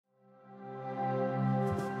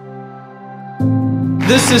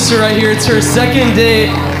This sister right here, it's her second day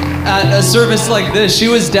at a service like this. She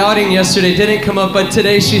was doubting yesterday, didn't come up, but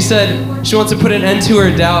today she said she wants to put an end to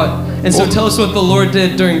her doubt. And so tell us what the Lord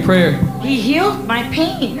did during prayer. He healed my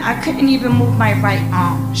pain. I couldn't even move my right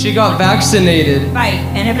arm. She got vaccinated. Right,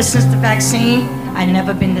 and ever since the vaccine, I've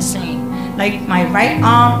never been the same. Like my right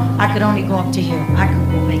arm, I could only go up to here. I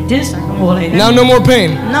could go like this, I could go like that. Now no more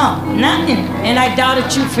pain. No, nothing. And I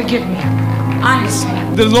doubted you forgive me. Honestly.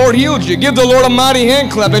 The Lord healed you. Give the Lord a mighty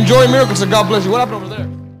hand clap. Enjoy miracles, and God bless you. What happened over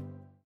there?